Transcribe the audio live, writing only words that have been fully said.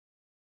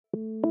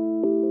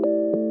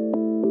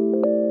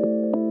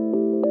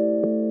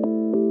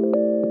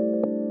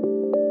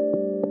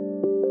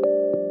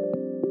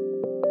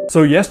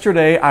So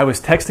yesterday I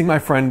was texting my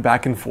friend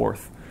back and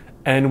forth,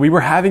 and we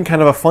were having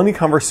kind of a funny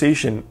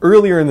conversation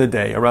earlier in the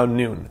day around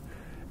noon.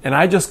 And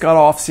I just got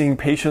off seeing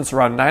patients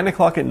around 9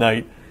 o'clock at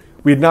night.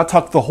 We had not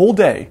talked the whole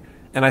day,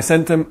 and I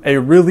sent him a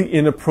really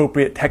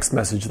inappropriate text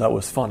message that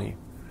was funny.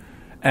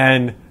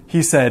 And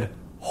he said,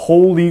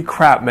 "Holy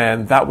crap,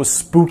 man, that was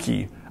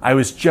spooky. I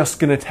was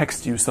just gonna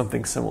text you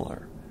something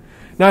similar."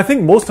 Now, I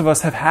think most of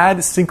us have had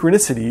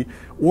synchronicity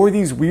or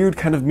these weird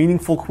kind of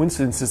meaningful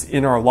coincidences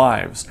in our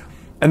lives.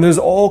 And there's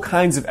all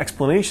kinds of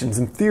explanations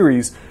and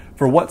theories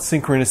for what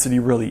synchronicity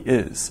really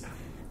is.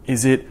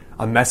 Is it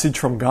a message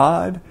from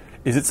God?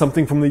 Is it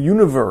something from the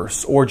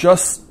universe? Or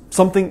just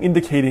something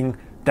indicating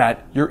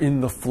that you're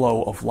in the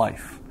flow of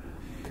life?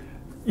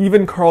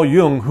 Even Carl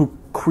Jung, who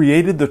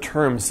created the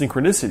term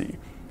synchronicity,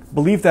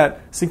 believed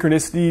that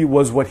synchronicity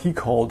was what he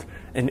called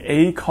an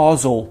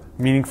acausal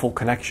meaningful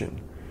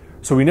connection.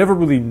 So we never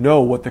really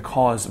know what the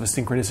cause of a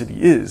synchronicity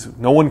is.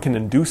 No one can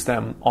induce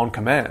them on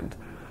command.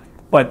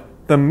 But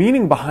the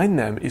meaning behind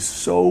them is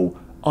so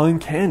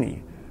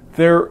uncanny.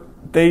 They're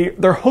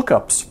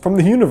hookups from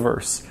the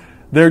universe.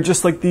 They're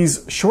just like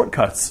these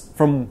shortcuts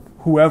from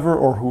whoever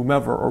or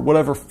whomever or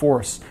whatever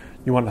force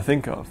you want to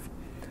think of.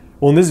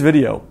 Well, in this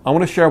video, I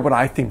want to share what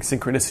I think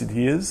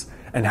synchronicity is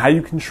and how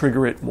you can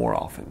trigger it more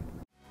often.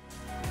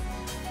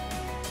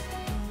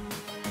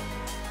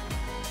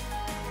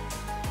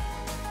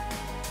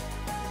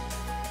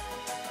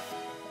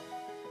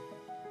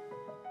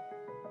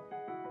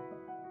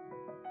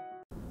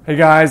 Hey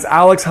guys,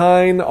 Alex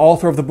Hine,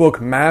 author of the book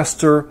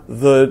Master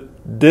the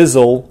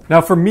Dizzle.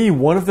 Now for me,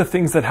 one of the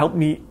things that helped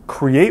me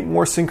create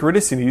more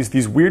synchronicities,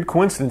 these weird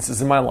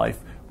coincidences in my life,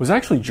 was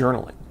actually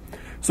journaling.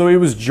 So it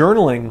was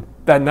journaling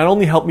that not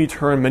only helped me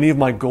turn many of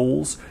my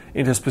goals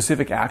into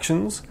specific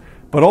actions,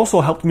 but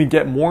also helped me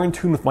get more in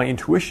tune with my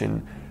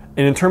intuition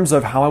and in terms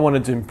of how I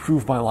wanted to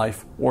improve my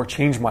life or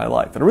change my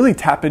life and really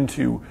tap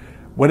into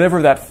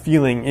whatever that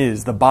feeling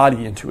is, the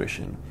body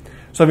intuition.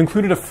 So I've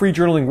included a free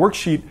journaling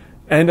worksheet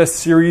and a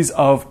series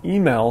of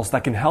emails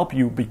that can help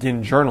you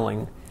begin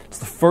journaling. It's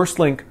the first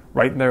link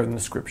right there in the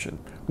description.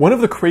 One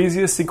of the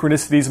craziest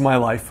synchronicities in my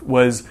life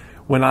was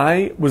when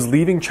I was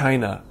leaving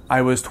China.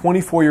 I was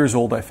 24 years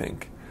old, I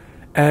think.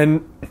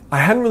 And I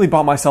hadn't really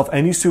bought myself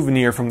any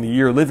souvenir from the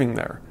year living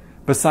there,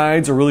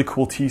 besides a really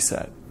cool tea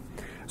set.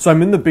 So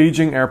I'm in the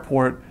Beijing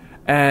airport,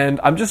 and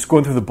I'm just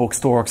going through the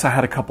bookstore because I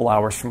had a couple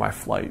hours for my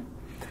flight.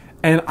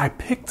 And I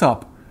picked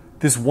up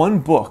this one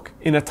book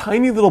in a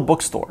tiny little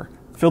bookstore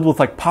filled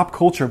with like pop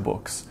culture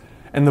books.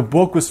 And the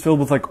book was filled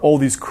with like all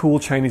these cool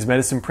Chinese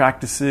medicine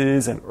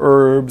practices and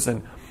herbs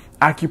and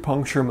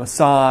acupuncture,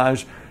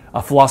 massage,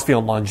 a philosophy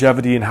on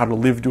longevity and how to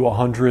live to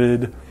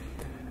 100.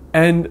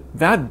 And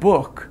that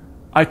book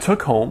I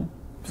took home.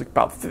 It was like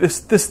about this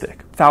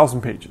thick,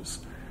 1,000 pages.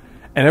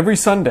 And every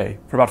Sunday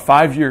for about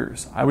 5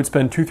 years, I would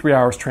spend 2-3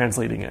 hours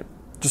translating it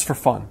just for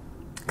fun.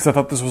 Because I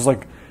thought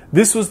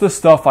this was the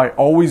stuff I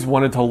always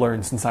wanted to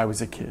learn since I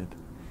was a kid.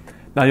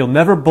 Now, you'll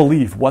never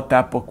believe what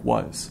that book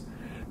was.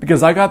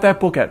 Because I got that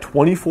book at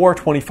 24,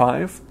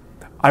 25.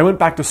 I went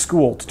back to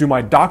school to do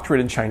my doctorate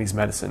in Chinese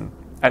medicine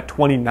at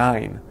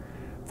 29,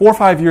 4 or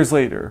 5 years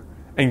later.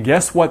 And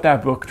guess what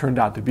that book turned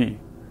out to be?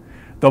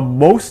 The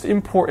most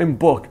important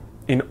book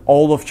in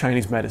all of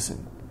Chinese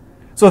medicine.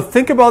 So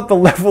think about the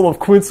level of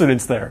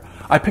coincidence there.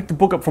 I picked a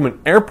book up from an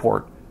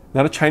airport,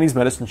 not a Chinese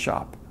medicine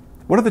shop.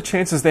 What are the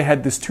chances they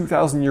had this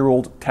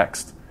 2,000-year-old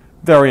text?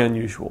 Very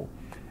unusual.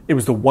 It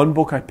was the one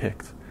book I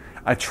picked.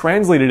 I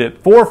translated it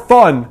for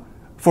fun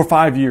for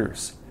 5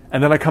 years.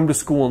 And then I come to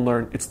school and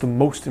learn it's the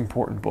most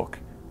important book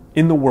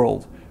in the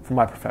world for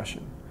my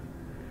profession.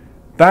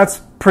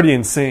 That's pretty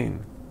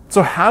insane.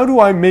 So how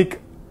do I make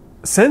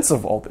sense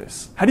of all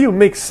this? How do you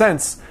make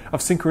sense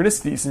of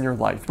synchronicities in your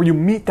life where you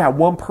meet that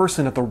one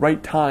person at the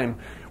right time,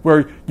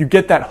 where you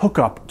get that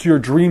hookup to your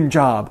dream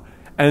job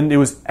and it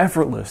was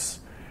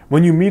effortless?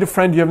 When you meet a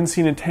friend you haven't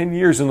seen in 10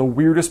 years in the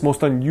weirdest,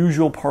 most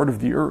unusual part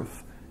of the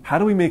earth. How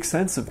do we make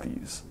sense of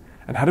these?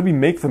 And how do we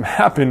make them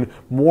happen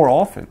more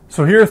often?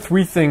 So here are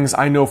 3 things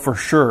I know for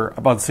sure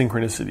about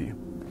synchronicity.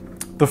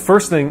 The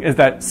first thing is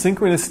that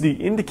synchronicity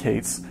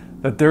indicates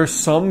that there's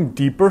some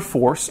deeper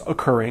force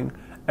occurring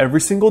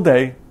every single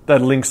day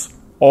that links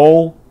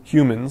all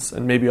humans,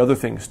 and maybe other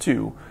things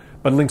too,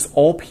 but links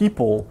all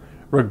people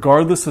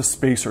regardless of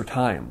space or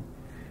time.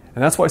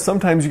 And that's why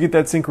sometimes you get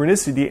that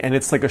synchronicity and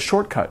it's like a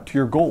shortcut to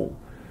your goal.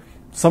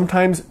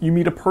 Sometimes you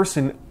meet a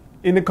person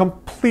in a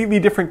completely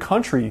different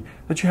country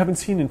that you haven't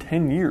seen in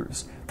 10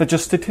 years, that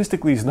just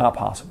statistically is not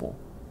possible.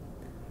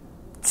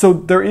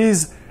 So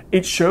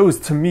it shows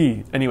to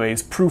me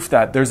anyways, proof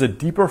that there's a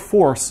deeper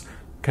force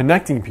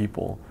connecting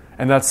people,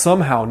 and that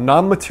somehow,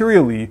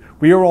 non-materially,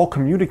 we are all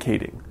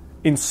communicating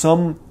in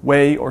some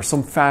way or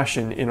some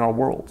fashion in our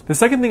world. The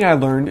second thing I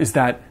learned is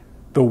that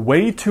the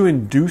way to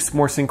induce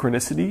more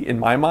synchronicity, in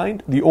my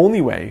mind, the only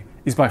way,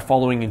 is by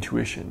following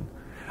intuition.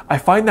 I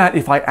find that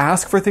if I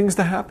ask for things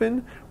to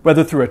happen,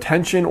 whether through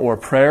attention or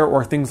prayer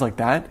or things like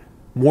that,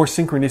 more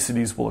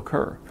synchronicities will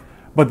occur.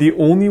 But the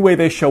only way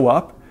they show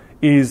up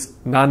is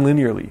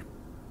non-linearly.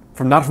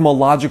 not from a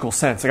logical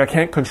sense. Like I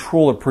can't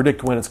control or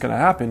predict when it's going to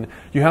happen.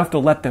 You have to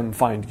let them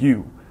find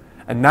you.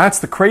 And that's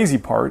the crazy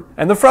part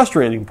and the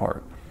frustrating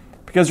part.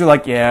 Because you're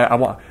like, yeah, I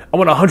want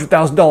a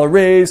 $100,000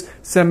 raise,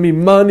 send me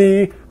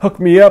money, hook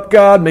me up,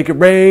 God, make it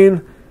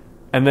rain.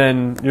 And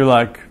then you're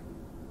like,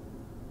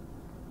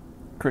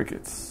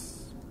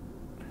 crickets.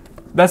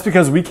 That's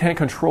because we can't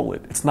control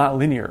it. It's not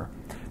linear.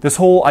 This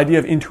whole idea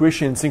of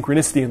intuition,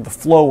 synchronicity, and the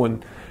flow,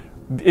 and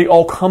it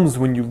all comes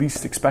when you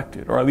least expect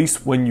it, or at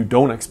least when you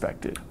don't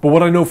expect it. But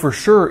what I know for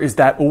sure is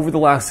that over the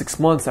last 6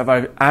 months,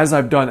 as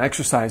I've done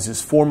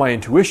exercises for my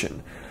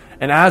intuition,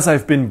 and as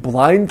I've been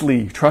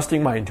blindly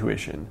trusting my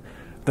intuition,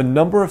 the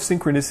number of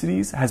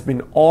synchronicities has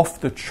been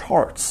off the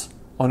charts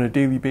on a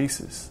daily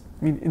basis.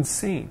 I mean,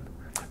 insane.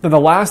 Now, the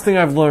last thing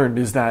I've learned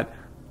is that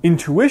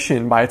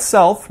intuition by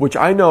itself, which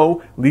I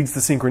know leads to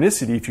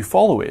synchronicity if you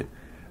follow it,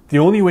 the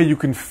only way you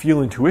can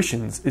feel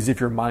intuitions is if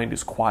your mind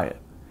is quiet.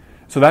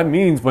 So that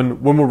means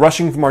when we're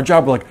rushing from our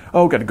job, we're like,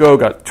 oh, gotta go,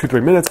 got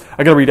 2-3 minutes.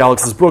 I gotta read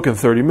Alex's book in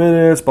 30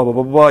 minutes, blah, blah,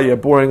 blah, blah. Yeah,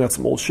 boring, that's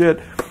some old shit.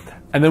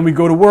 And then we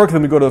go to work,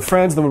 then we go to the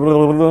friends, then blah,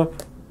 blah, blah,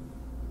 blah.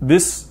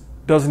 This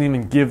doesn't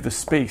even give the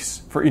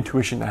space for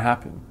intuition to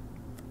happen.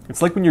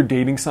 It's like when you're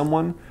dating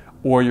someone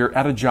or you're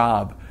at a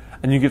job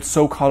and you get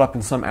so caught up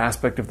in some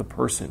aspect of the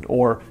person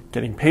or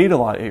getting paid a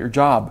lot at your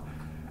job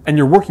and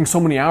you're working so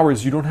many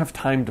hours you don't have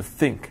time to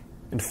think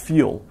and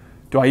feel,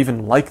 do I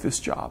even like this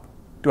job?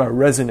 Do I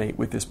resonate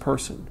with this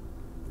person?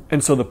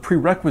 And so the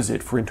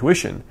prerequisite for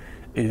intuition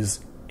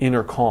is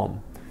inner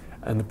calm.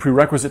 And the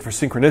prerequisite for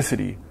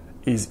synchronicity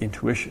is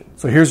intuition.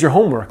 So here's your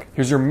homework.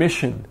 Here's your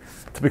mission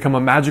to become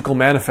a magical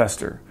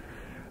manifester.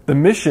 The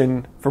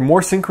mission for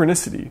more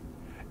synchronicity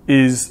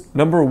is,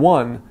 number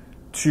one,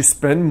 to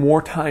spend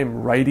more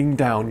time writing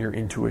down your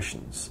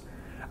intuitions.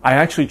 I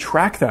actually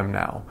track them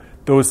now.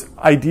 Those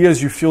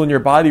ideas you feel in your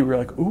body where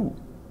you're like, ooh,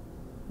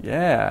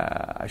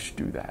 yeah, I should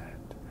do that.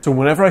 So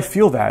whenever I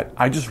feel that,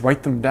 I just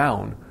write them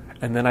down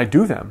and then I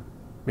do them.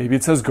 Maybe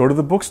it says go to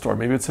the bookstore.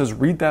 Maybe it says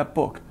read that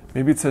book.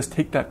 Maybe it says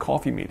take that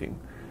coffee meeting.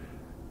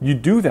 You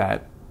do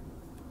that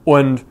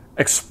and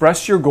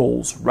express your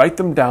goals, write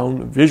them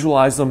down,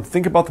 visualize them,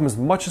 think about them as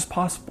much as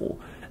possible.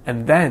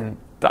 And then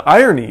the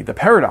irony, the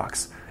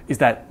paradox, is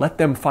that let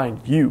them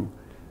find you,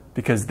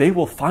 because they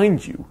will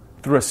find you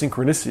through a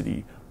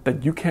synchronicity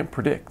that you can't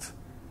predict.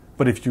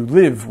 But if you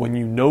live when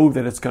you know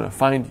that it's going to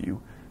find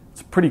you,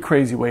 it's a pretty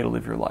crazy way to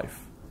live your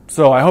life.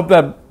 So I hope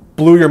that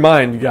blew your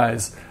mind, you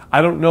guys.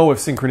 I don't know if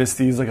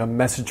synchronicity is like a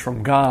message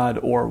from God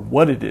or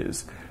what it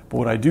is, but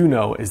what I do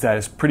know is that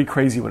it's pretty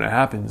crazy when it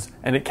happens,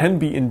 and it can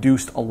be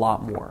induced a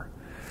lot more.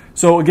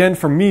 So again,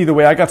 for me, the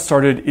way I got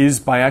started is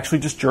by actually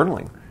just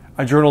journaling.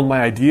 I journaled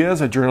my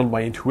ideas, I journaled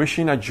my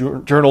intuition, I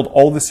journaled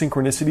all the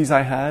synchronicities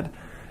I had,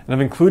 and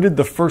I've included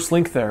the first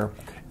link there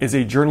is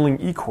a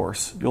journaling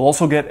e-course. You'll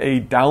also get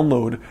a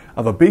download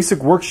of a basic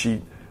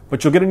worksheet,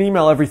 but you'll get an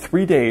email every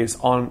 3 days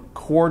on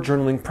core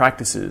journaling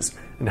practices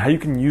and how you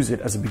can use it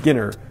as a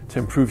beginner to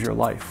improve your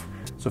life.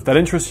 So if that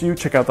interests you,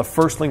 check out the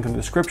first link in the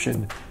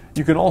description.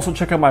 You can also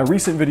check out my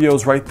recent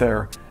videos right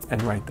there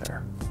and right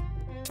there.